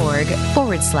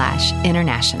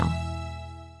hopefortheheart.org/international.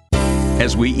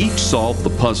 As we each solve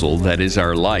the puzzle that is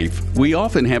our life, we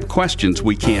often have questions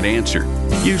we can't answer.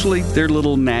 Usually they're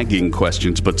little nagging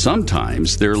questions, but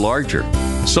sometimes they're larger.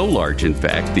 So large, in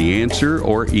fact, the answer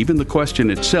or even the question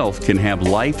itself can have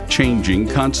life-changing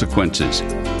consequences.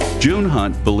 June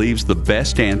Hunt believes the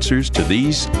best answers to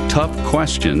these tough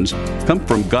questions come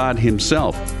from God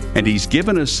Himself, and He's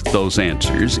given us those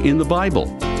answers in the Bible.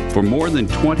 For more than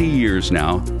 20 years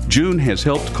now, June has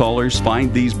helped callers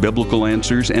find these biblical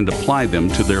answers and apply them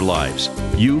to their lives.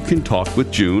 You can talk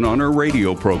with June on her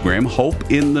radio program,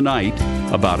 Hope in the Night,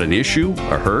 about an issue,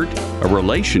 a hurt, a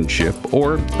relationship,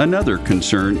 or another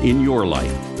concern in your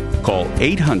life. Call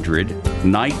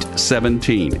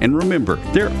 800-NIGHT-17. And remember,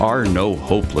 there are no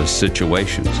hopeless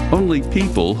situations, only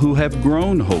people who have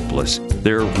grown hopeless.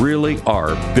 There really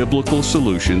are biblical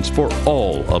solutions for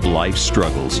all of life's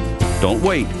struggles. Don't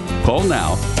wait. Call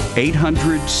now,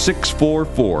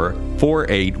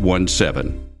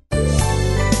 800-644-4817.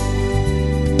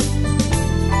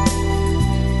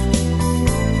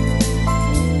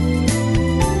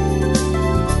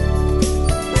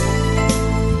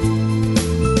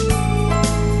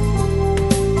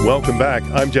 Welcome back.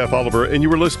 I'm Jeff Oliver, and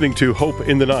you were listening to Hope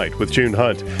in the Night with June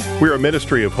Hunt. We're a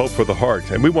ministry of Hope for the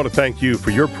Heart, and we want to thank you for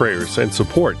your prayers and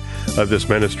support of this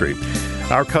ministry.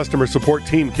 Our customer support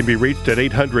team can be reached at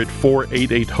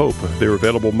 800-488-HOPE. They're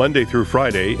available Monday through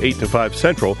Friday, 8 to 5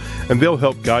 Central, and they'll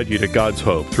help guide you to God's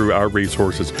hope through our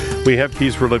resources. We have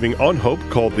Keys for Living on Hope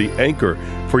called The Anchor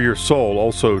for Your Soul,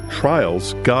 also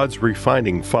Trials, God's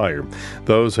Refining Fire.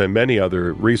 Those and many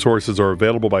other resources are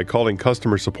available by calling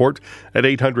customer support at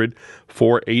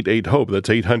 800-488-HOPE. That's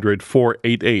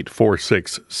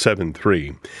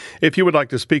 800-488-4673. If you would like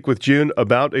to speak with June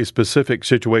about a specific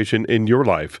situation in your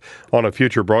life on a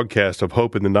future broadcast of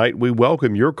Hope in the Night, we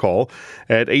welcome your call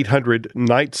at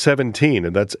 800-NIGHT-17,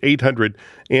 and that's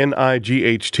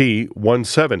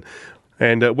 800-NIGHT-17.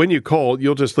 And when you call,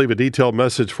 you'll just leave a detailed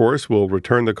message for us. We'll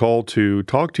return the call to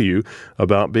talk to you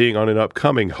about being on an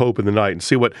upcoming Hope in the Night and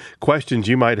see what questions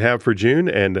you might have for June.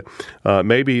 And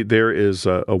maybe there is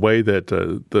a way that,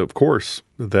 of course,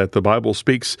 that the Bible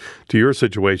speaks to your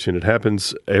situation. It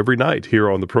happens every night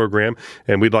here on the program,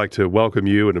 and we'd like to welcome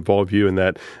you and involve you in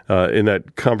that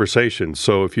conversation.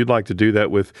 So if you'd like to do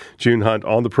that with June Hunt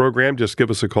on the program, just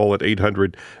give us a call at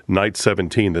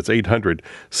 800-NIGHT-17. That's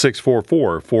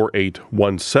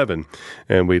 800-644-4817.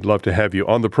 And we'd love to have you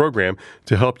on the program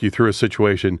to help you through a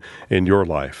situation in your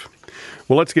life.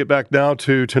 Well, let's get back now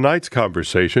to tonight's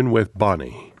conversation with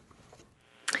Bonnie.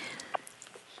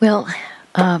 Well,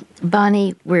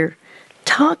 Bonnie, we're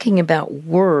talking about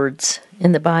words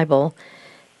in the Bible.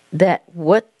 That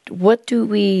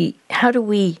how do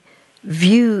we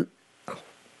view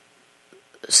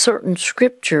certain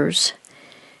scriptures?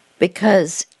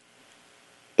 Because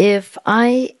if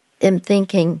I am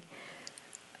thinking,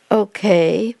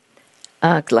 okay,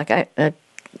 like I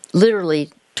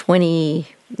literally 1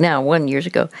 years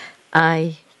ago,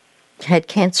 I had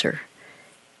cancer,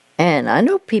 and I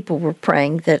know people were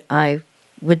praying that I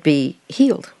would be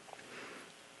healed.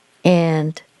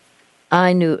 And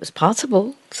I knew it was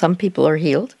possible. Some people are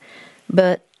healed.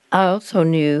 But I also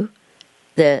knew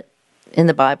that in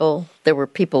the Bible there were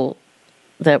people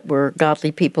that were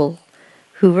godly people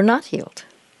who were not healed.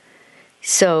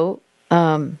 So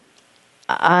I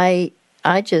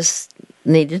just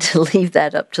needed to leave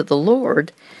that up to the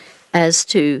Lord as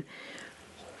to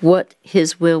what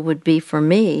His will would be for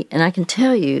me. And I can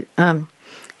tell you,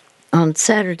 on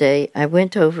Saturday, I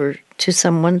went over to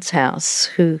someone's house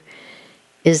who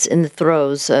is in the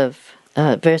throes of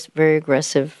a very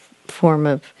aggressive form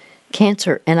of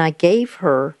cancer, and I gave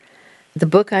her the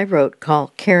book I wrote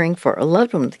called Caring for a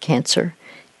Loved One with Cancer,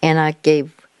 and I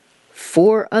gave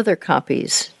 4 other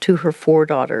copies to her 4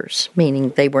 daughters,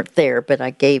 meaning they weren't there, but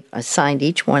I signed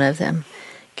each one of them,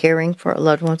 Caring for a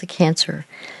Loved One with Cancer.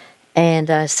 And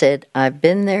I said, I've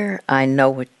been there, I know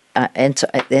what. And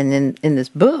in this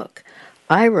book,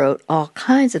 I wrote all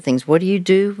kinds of things. What do you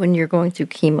do when you're going through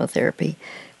chemotherapy?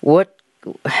 What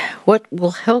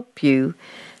will help you?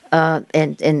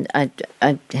 And I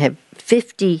have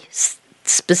 50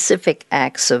 specific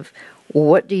acts of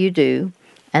what do you do,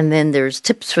 and then there's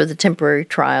tips for the temporary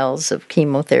trials of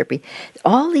chemotherapy.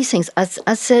 All these things. I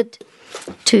said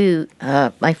to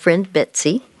my friend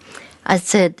Betsy, I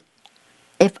said,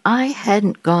 if I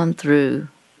hadn't gone through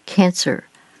cancer,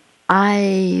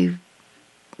 I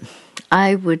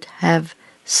would have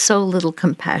so little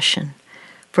compassion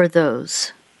for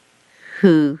those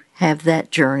who have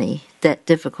that journey, that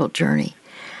difficult journey.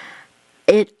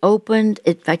 It opened,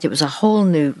 in fact, it was a whole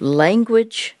new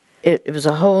language. It was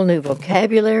a whole new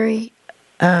vocabulary.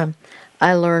 I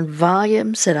learned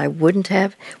volumes that I wouldn't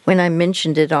have. When I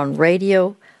mentioned it on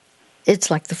radio, it's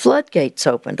like the floodgates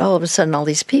opened. All of a sudden, all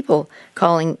these people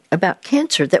calling about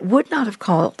cancer that would not have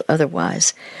called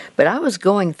otherwise. But I was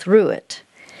going through it.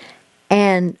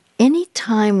 And any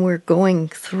time we're going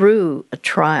through a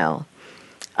trial,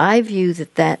 I view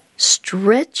that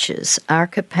stretches our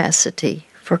capacity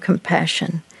for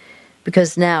compassion,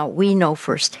 because now we know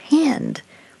firsthand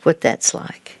what that's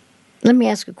like. Let me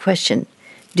ask a question.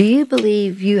 Do you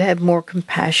believe you have more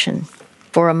compassion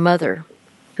for a mother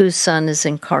whose son is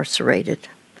incarcerated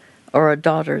or a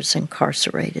daughter is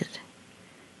incarcerated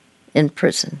in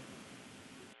prison?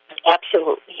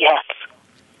 Absolutely, yes.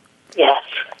 Yes.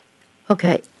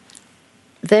 Okay.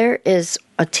 There is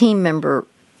a team member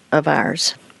of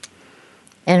ours,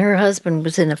 and her husband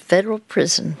was in a federal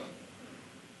prison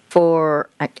for,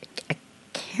 I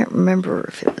can't remember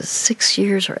if it was 6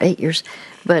 years or 8 years,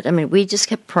 but I mean, we just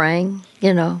kept praying,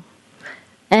 and,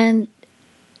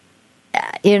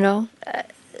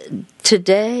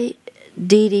 today,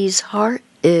 Dee Dee's heart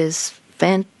is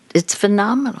it's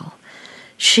phenomenal.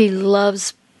 She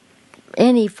loves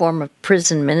any form of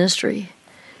prison ministry.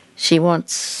 She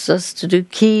wants us to do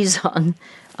keys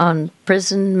on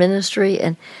prison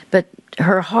ministry, but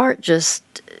her heart just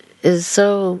is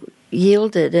so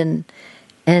yielded and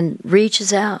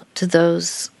reaches out to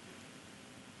those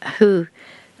who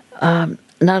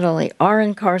not only are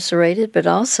incarcerated, but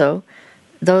also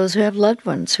those who have loved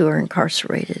ones who are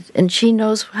incarcerated. And she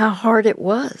knows how hard it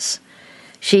was.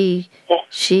 She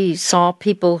saw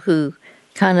people who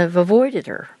kind of avoided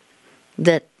her,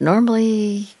 that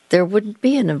normally there wouldn't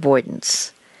be an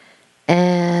avoidance.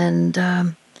 And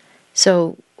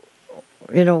so,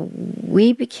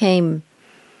 we became,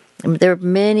 there were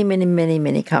many, many, many,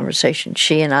 many conversations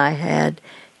she and I had,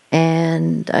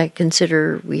 and I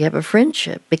consider we have a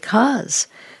friendship because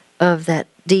of that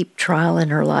deep trial in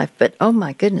her life. But oh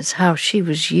my goodness, how she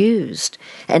was used,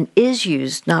 and is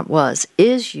used, not was,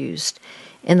 is used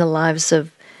in the lives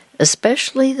of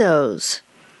especially those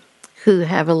who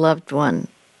have a loved one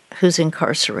who's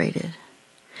incarcerated.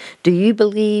 Do you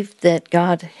believe that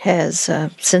God has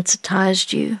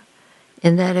sensitized you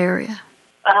in that area?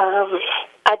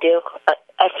 I do.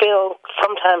 I feel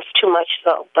sometimes too much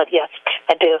so, but yes,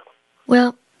 I do.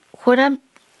 Well, what I'm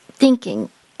thinking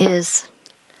is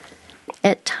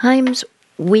at times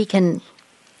we don't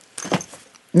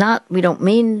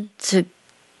mean to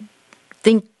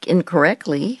think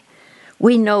incorrectly.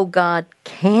 We know God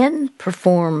can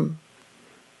perform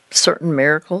certain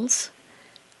miracles,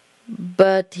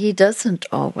 but He doesn't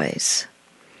always.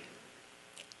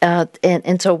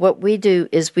 And so what we do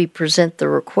is we present the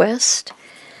request,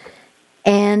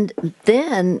 and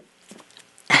then,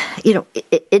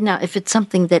 now if it's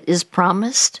something that is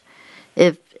promised,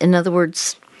 if, in other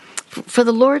words, for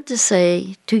the Lord to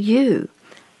say to you,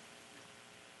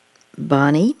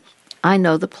 Bonnie, I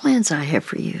know the plans I have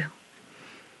for you,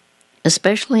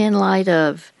 especially in light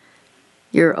of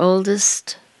your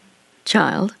oldest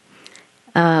child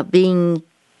being,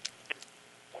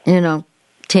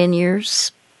 10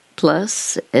 years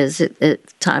plus as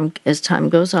time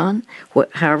goes on,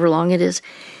 however long it is.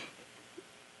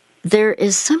 There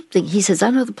is something, He says,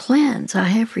 I know the plans I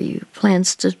have for you,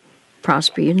 plans to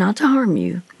prosper you, not to harm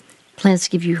you, plans to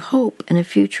give you hope and a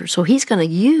future. So He's going to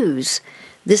use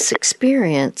this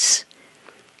experience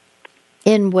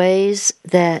in ways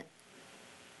that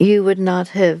you would not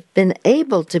have been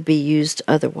able to be used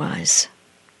otherwise.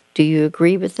 Do you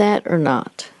agree with that or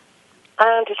not?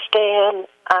 I understand.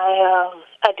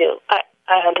 I do. I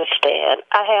understand.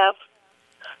 I have,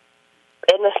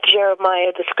 in this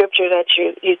Jeremiah, the scripture that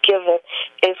you've given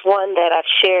is one that I've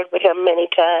shared with him many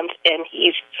times, and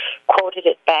he's quoted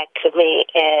it back to me,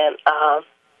 and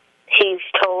he's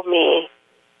told me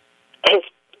I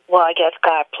guess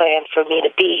God planned for me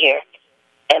to be here.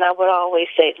 And I would always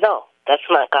say, no, that's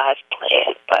not God's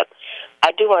plan. But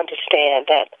I do understand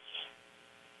that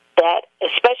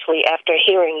especially after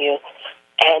hearing you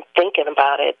and thinking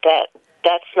about it,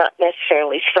 that's not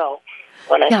necessarily so.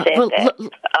 When I said that,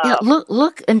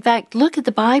 look. In fact, look at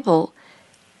the Bible.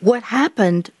 What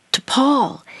happened to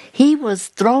Paul? He was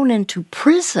thrown into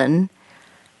prison,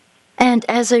 and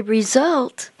as a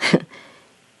result,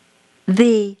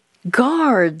 the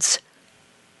guards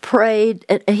prayed.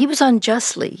 He was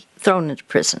unjustly thrown into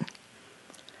prison,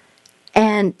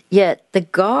 and yet the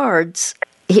guards,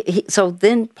 So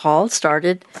then Paul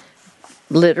started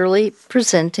literally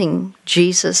presenting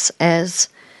Jesus as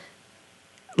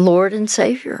Lord and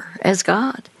Savior, as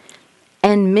God.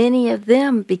 And many of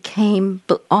them became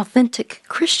authentic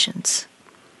Christians.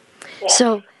 Yeah.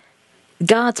 So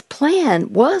God's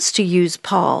plan was to use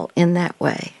Paul in that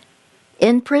way,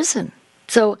 in prison.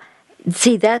 So,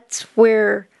 see, that's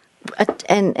where,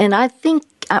 and I think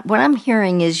what I'm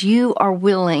hearing is you are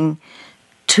willing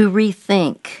to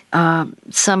rethink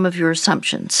some of your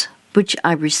assumptions, which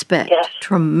I respect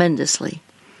tremendously.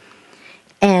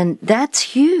 And that's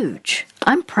huge.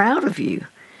 I'm proud of you.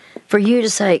 For you to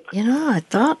say, I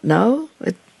thought, no,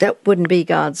 that wouldn't be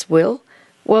God's will.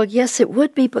 Well, yes, it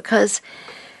would be, because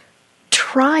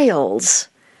trials,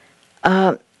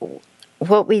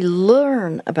 what we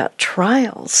learn about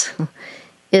trials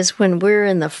is when we're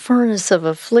in the furnace of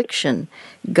affliction,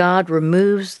 God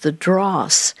removes the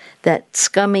dross, that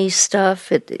scummy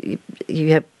stuff.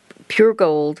 You have pure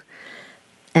gold,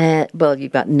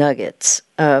 you've got nuggets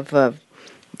of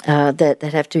that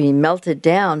have to be melted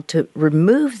down to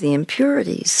remove the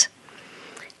impurities.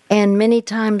 And many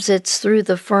times it's through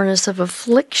the furnace of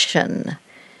affliction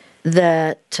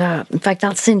that, in fact,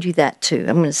 I'll send you that too.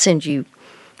 I'm going to send you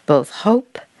both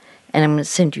hope, and I'm going to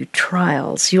send you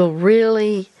trials. You'll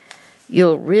really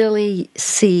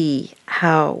see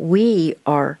how we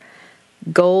are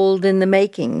gold in the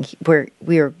making,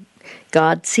 where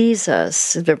God sees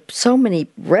us. There are so many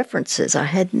references. I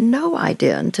had no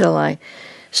idea until I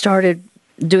started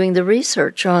doing the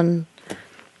research on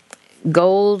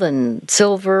gold and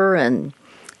silver and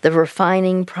the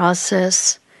refining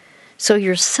process. So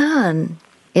your son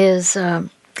is,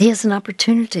 he has an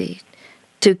opportunity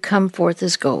to come forth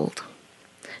as gold,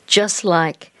 just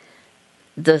like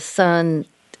the son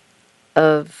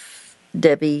of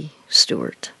Debbie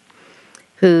Stewart,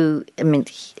 who,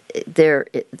 it's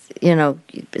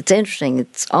interesting.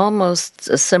 It's almost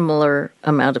a similar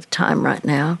amount of time right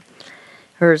now.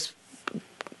 Hers,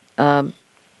 I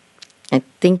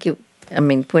think I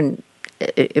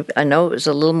know it was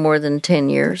a little more than 10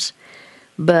 years,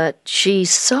 but she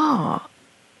saw,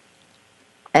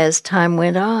 as time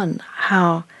went on,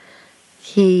 how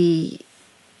he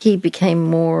became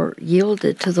more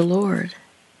yielded to the Lord.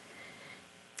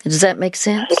 Does that make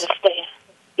sense? I understand.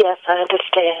 Yes, I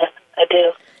understand. I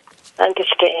do. I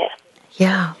understand.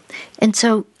 Yeah. And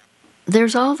so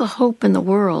there's all the hope in the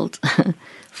world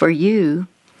for you,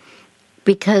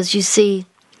 because you see,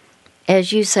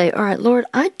 as you say, all right, Lord,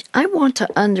 I want to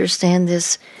understand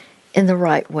this in the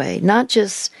right way, not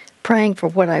just praying for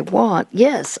what I want.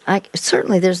 Yes,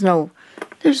 certainly there's an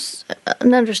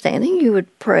understanding you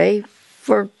would pray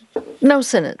for no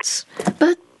sentence,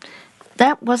 but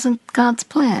that wasn't God's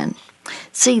plan.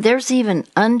 See, there's even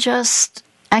unjust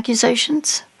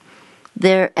accusations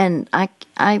there, and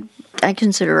I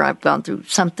consider I've gone through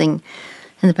something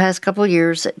in the past couple of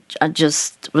years that I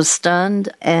just was stunned,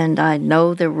 and I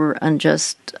know there were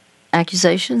unjust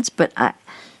accusations, but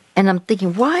I'm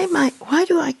thinking, why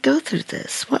do I go through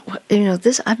this?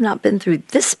 This, I've not been through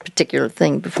this particular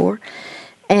thing before,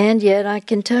 and yet I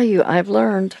can tell you, I've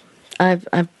learned.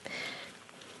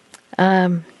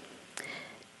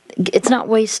 It's not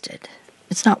wasted.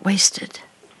 It's not wasted.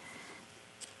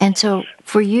 And so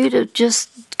for you to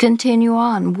just continue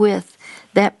on with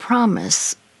that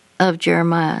promise of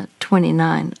Jeremiah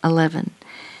 29:11,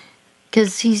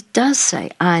 because he does say,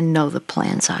 I know the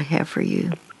plans I have for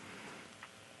you.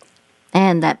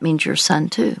 And that means your son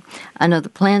too. I know the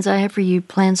plans I have for you,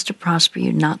 plans to prosper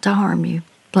you, not to harm you,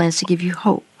 plans to give you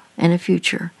hope and a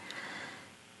future.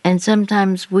 And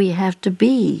sometimes we have to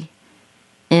be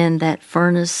in that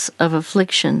furnace of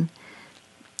affliction.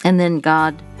 And then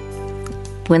God,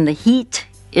 when the heat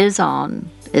is on,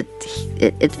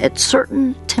 at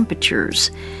certain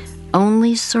temperatures,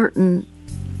 only certain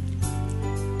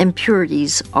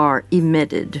impurities are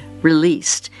emitted,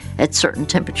 released at certain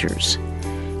temperatures.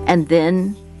 And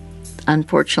then,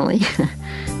 unfortunately,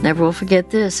 never will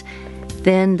forget this,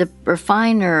 then the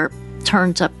refiner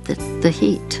turns up the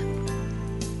heat.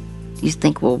 You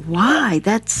think, well, why?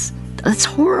 That's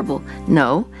horrible.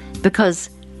 No, because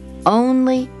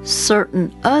only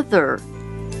certain other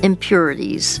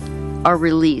impurities are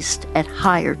released at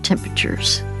higher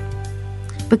temperatures.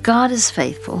 But God is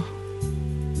faithful.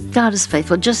 God is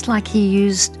faithful, just like he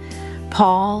used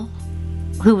Paul,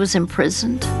 who was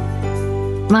imprisoned.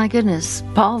 My goodness,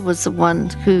 Paul was the one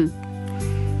who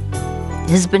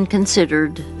has been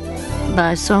considered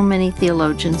by so many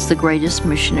theologians the greatest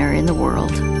missionary in the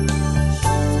world.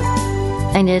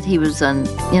 And yet he was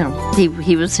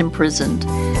he was imprisoned.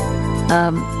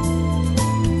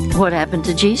 What happened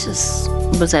to Jesus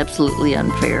was absolutely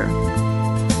unfair.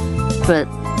 but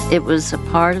it was a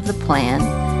part of the plan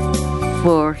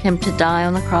for him to die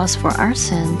on the cross for our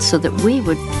sins so that we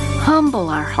would humble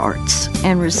our hearts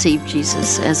and receive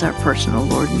Jesus as our personal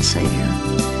Lord and Savior.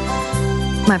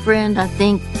 My friend, I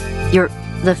think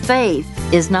the faith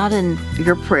is not in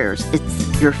your prayers.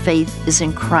 Your faith is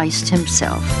in Christ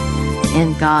himself,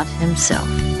 in God himself.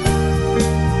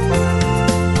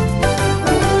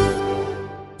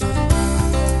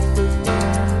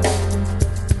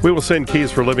 We will send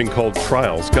Keys for Living called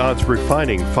Trials, God's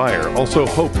Refining Fire. Also,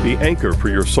 Hope, the anchor for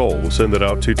your soul. We'll send that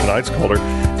out to tonight's caller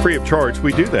free of charge.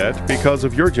 We do that because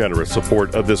of your generous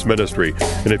support of this ministry.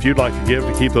 And if you'd like to give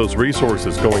to keep those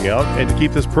resources going out and to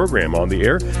keep this program on the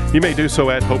air, you may do so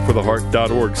at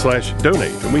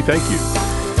hopefortheheart.org/donate. And we thank you.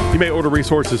 You may order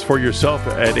resources for yourself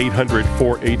at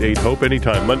 800-488-HOPE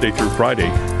anytime, Monday through Friday,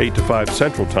 8 to 5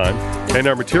 Central Time. And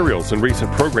our materials and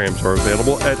recent programs are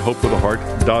available at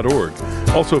hopefortheheart.org.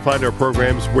 Also find our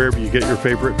programs wherever you get your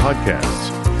favorite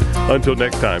podcasts. Until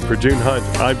next time, for June Hunt,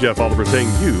 I'm Jeff Oliver saying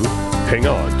you hang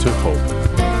on to hope.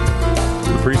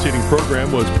 The preceding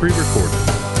program was pre-recorded.